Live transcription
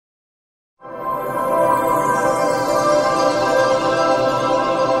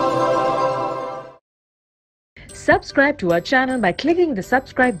Subscribe to our channel by clicking the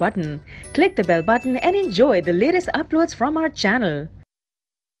subscribe button. Click the bell button and enjoy the latest uploads from our channel.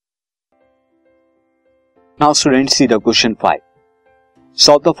 Now students, see the question 5.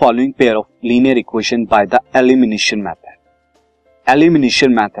 Solve the following pair of linear equation by the elimination method.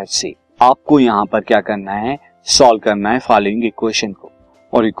 Elimination method से आपको यहाँ पर क्या करना है, solve करना है following equation को.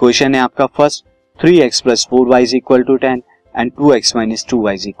 और इक्वेशन है आपका first 3x + 4y = 10 and 2x -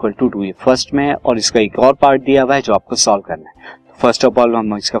 2y = 2. ये फर्स्ट में है और इसका एक और पार्ट दिया हुआ है जो आपको सॉल्व करना है. फर्स्ट ऑफ ऑल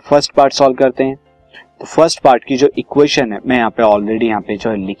हम इसका फर्स्ट पार्ट सॉल्व करते हैं. तो फर्स्ट पार्ट की जो इक्वेशन है मैं यहाँ पे ऑलरेडी यहाँ पे जो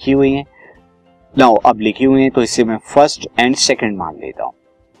है लिखी हुई है. नाउ अब लिखी हुई है तो इससे मैं फर्स्ट एंड सेकंड मान लेता हूँ.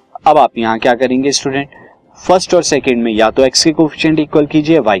 अब आप यहाँ क्या करेंगे स्टूडेंट, फर्स्ट और सेकंड में या तो x के कोफिशिएंट इक्वल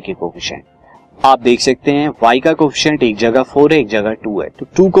कीजिए y के कोफिशिएंट. आप देख सकते हैं y का कोफिशिएंट एक जगह 4 है, एक जगह 2 है. तो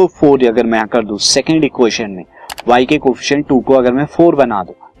 2 को 4 अगर मैं कर दूं सेकंड इक्वेशन में, y के कोफिशिएंट 2 को अगर मैं 4 बना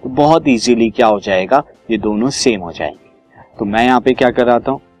दूं तो बहुत इजीली क्या हो जाएगा, ये दोनों सेम हो जाएंगे. तो मैं यहाँ पे क्या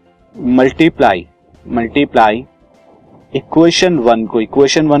कराता हूँ, मल्टीप्लाई इक्वेशन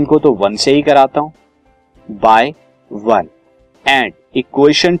 1 को तो 1 से ही कराता हूँ बाय 1 एंड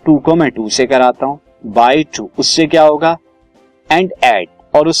इक्वेशन 2 को मैं 2 से कराता हूँ बाय 2. उससे क्या होगा, एंड ऐड,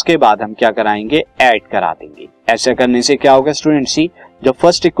 और उसके बाद हम क्या कराएंगे, ऐड करा देंगे. ऐसा करने से क्या होगा स्टूडेंट, सी जब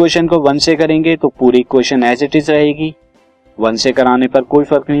फर्स्ट इक्वेशन को 1 से करेंगे तो पूरी इक्वेशन एज इट इज रहेगी, 1 से कराने पर कोई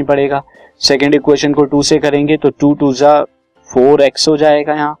फर्क नहीं पड़ेगा. सेकंड इक्वेशन को 2 से करेंगे तो 2 2 4x हो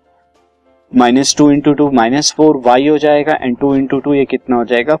जाएगा, यहाँ -2 × 2 -4y हो जाएगा एंड 2 × 2 ये कितना हो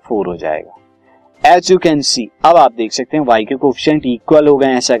जाएगा, 4 हो जाएगा. एज यू कैन सी अब आप देख सकते हैं y के कोफिशिएंट इक्वल हो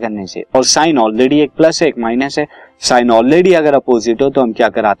गए ऐसा करने से, और साइन ऑलरेडी एक प्लस है एक माइनस है. साइन ऑलरेडी अगर अपोजिट हो तो हम क्या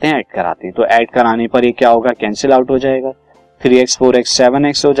कराते हैं, ऐड कराते हैं. तो ऐड कराने पर ये क्या होगा, कैंसिल आउट हो जाएगा. 3x 4x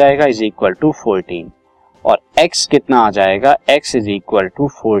 7x हो जाएगा इज इक्वल टू 14 और x कितना आ जाएगा, x is equal to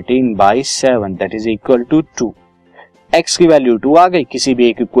 14/7 that is equal to 2. x की वैल्यू 2 आ गई, किसी भी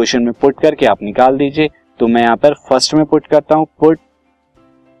एक इक्वेशन में पुट करके आप निकाल दीजिए. तो मैं यहाँ पर फर्स्ट में पुट करता हूँ, put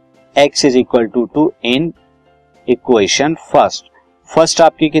x is equal to 2 in equation first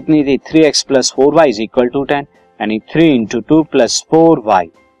आपकी कितनी थी, 3x + 4y is equal to 10 यानी 3 × 2 + 4y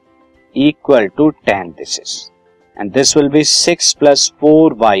equal to 10 this is, and this will be 6 +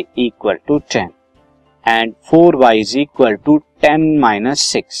 4y equal to 10 and 4y is equal to 10 -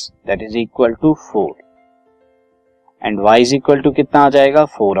 6 that is equal to 4 and y is equal to कितना आ जाएगा,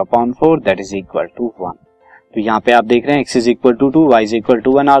 4/4 that is equal to 1. तो यहाँ पे आप देख रहे हैं x is equal to 2, y is equal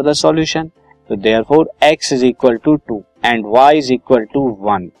to 1 are the solution. तो therefore x is equal to 2 and y is equal to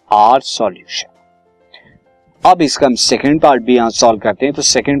 1 are solution. अब इसका हम सेकंड पार्ट भी यहाँ सॉल्व करते हैं. तो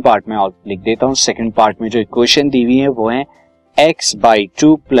सेकंड पार्ट में और लिख देता हूँ. सेकंड पार्ट में जो इक्वेशन दी हुई है वो है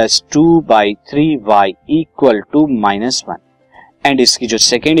x/2 + 2/3y equal to -1 and इसकी जो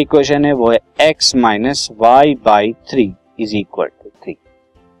सेकंड इक्वेशन है वो है x - y/3 is equal to 3.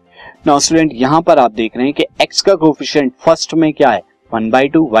 Now student यहाँ पर आप देख रहे हैं कि x का कोफिशिएंट फर्स्ट में क्या है,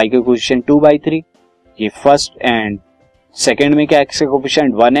 1/2, y का कोफिशिएंट 2/3. ये फर्स्ट एंड सेकंड में क्या, x का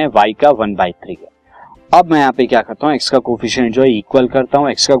कोफिशिएंट 1 है, y का 1/3 है. अब मैं यहाँ पे क्या करता हूँ, x का कोफिशिएंट जो है इक्वल करता हूँ.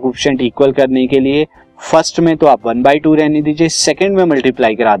 x का कोफिशिएंट इक्वल करने के लिए फर्स्ट में तो आप 1/2 रहने दीजिए, सेकंड में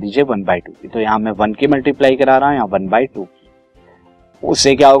मल्टीप्लाई करा दीजिए 1/2 की. तो यहाँ मैं 1 की मल्टीप्लाई करा रहा हूँ, यहाँ 1/2 की.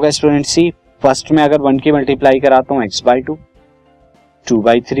 उससे क्या होगा स्टूडेंट, सी फर्स्ट में अगर 1 की मल्टीप्लाई कराता हूँ x/2,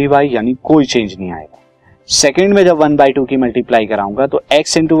 2/3y यानी कोई चेंज नहीं आएगा. सेकंड में जब 1/2 की मल्टीप्लाई कराऊंगा तो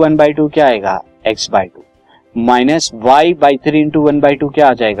x × 1/2 क्या आएगा, x/2 माइनस y/3 × 1/2 क्या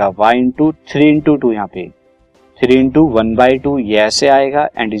आ जाएगा, y × 3 × 2, यहाँ पे 3 × 1/2 ये ऐसे आएगा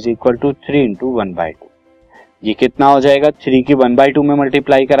एंड इज इक्वल टू 3 × 1/2. ये कितना हो जाएगा, 3 की 1/2 में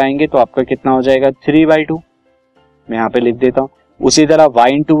मल्टीप्लाई कराएंगे तो आपका कितना हो जाएगा, 3/2. मैं यहाँ पे लिख देता हूँ. उसी तरह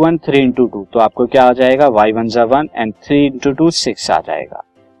y × 1 3 × 2 तो आपको क्या आ जाएगा, y 1 = 1 एंड 3 × 2 6 आ जाएगा.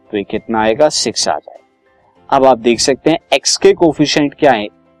 तो ये कितना आएगा, 6 आ जाएगा. अब आप देख सकते हैं x के कोफिशिएंट क्या है,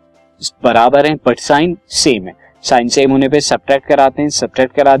 बराबर है बट साइन सेम है. साइन सेम होने पे सब्ट्रैक्ट कराते हैं,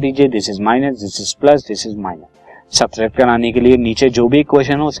 सब्ट्रैक्ट करा दीजिए. This is minus, this is plus, this is minus. Subtract कराने के लिए नीचे जो भी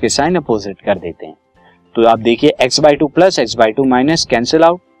इक्वेशन हो उसके साइन अपोजिट कर देते हैं. तो आप देखिए x/2 + x/2 minus cancel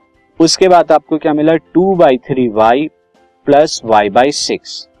out. उसके बाद आपको क्या मिला, 2/3y +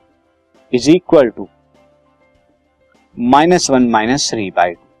 y/6 is equal to -1 -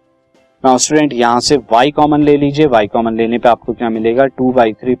 3/2. Now student यहाँ से y कॉमन ले लीजिए. y कॉमन लेने पे आपको क्या मिलेगा,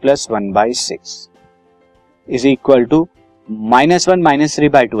 2/3 + 1/6 इज इक्वल टू -1 -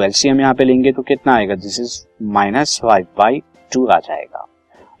 3/2. एलसीएम यहाँ पे लेंगे तो कितना आएगा, दिस इज -5/2 आ जाएगा.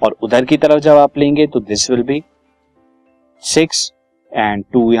 और उधर की तरफ जब आप लेंगे तो दिस विल बी 6 एंड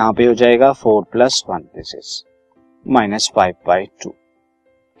 2 यहाँ पे हो जाएगा 4 + 1 दिस इज -5/2.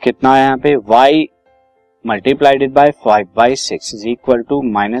 कितना है यहाँ पे, y multiplied by 5/6 is equal to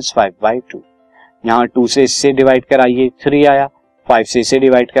 -5/2। यहाँ 2 से इससे डिवाइड कराइए 3 आया, 5 से इसे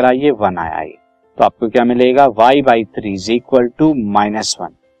डिवाइड कराइए 1 आया। ये तो आपको क्या मिलेगा, y/3 is equal to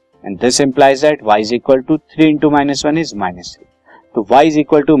 -1 and this implies that y is equal to 3 into -1 is -3। तो y इज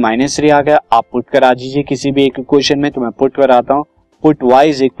इक्वल टू -3 आ गया। आप पुट करा दीजिए किसी भी एक इक्वेशन में, तो मैं पुट कराता हूँ। Put y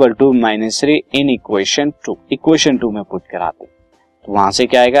is equal to -3 in equation 2। Equation 2 में पुट कराते हैं तो वहां से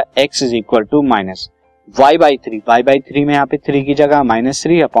क्या आएगा, x is equal to -y/3। y/3 में यहाँ पे 3 की जगह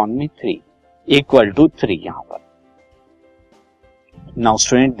 -3 अपॉन में 3 इक्वल टू 3 यहाँ पर। Now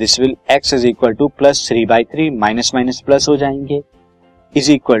student this will x is equal to +3/3 minus minus plus हो जाएंगे इज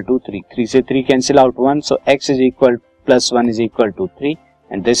इक्वल टू 3। 3 से 3 cancel out 1, so x is equal +1 is equal to 3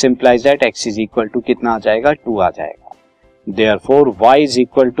 and this implies that x is equal to कितना आ जाएगा, 2 आ जाएगा। Therefore y is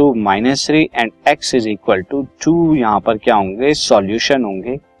equal to -3 and x is equal to 2 यहाँ पर क्या होंगे, सॉल्यूशन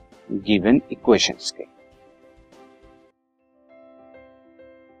होंगे given equations के।